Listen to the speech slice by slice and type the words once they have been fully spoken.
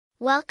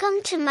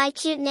Welcome to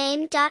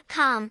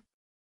mycutename.com.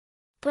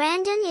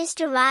 Branden is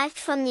derived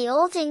from the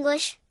Old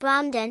English,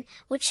 Branden,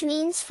 which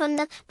means from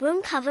the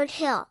broom-covered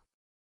hill.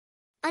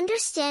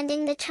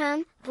 Understanding the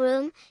term,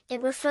 broom,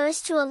 it refers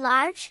to a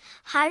large,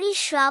 hardy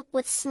shrub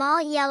with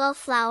small yellow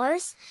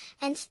flowers,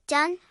 and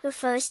dun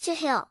refers to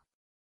hill.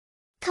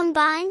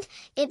 Combined,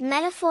 it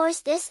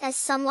metaphors this as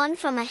someone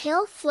from a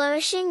hill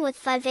flourishing with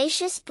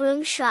vivacious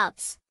broom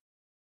shrubs.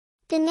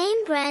 The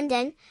name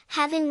Branden,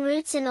 having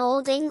roots in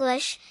Old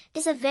English,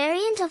 is a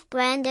variant of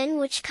Branden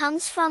which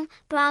comes from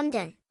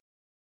Branden.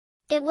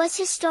 It was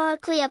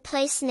historically a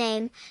place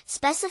name,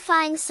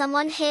 specifying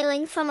someone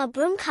hailing from a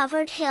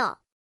broom-covered hill.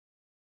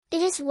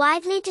 It is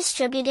widely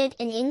distributed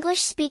in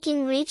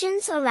English-speaking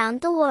regions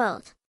around the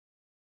world.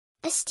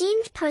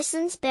 Esteemed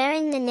persons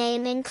bearing the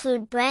name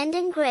include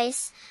Branden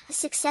Grace, a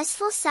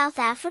successful South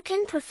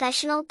African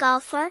professional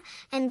golfer,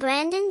 and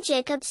Branden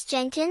Jacobs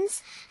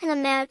Jenkins, an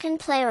American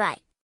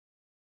playwright.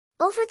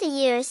 Over the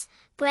years,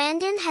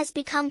 Branden has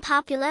become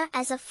popular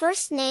as a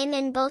first name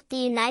in both the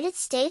United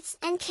States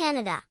and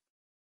Canada.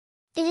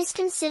 It is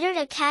considered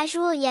a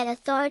casual yet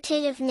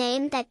authoritative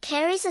name that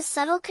carries a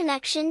subtle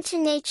connection to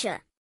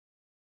nature.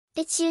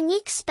 Its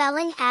unique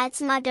spelling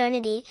adds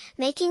modernity,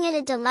 making it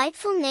a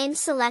delightful name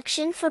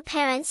selection for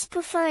parents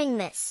preferring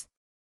Miss.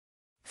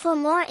 For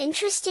more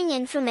interesting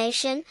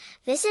information,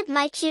 visit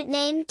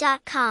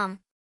mycutename.com.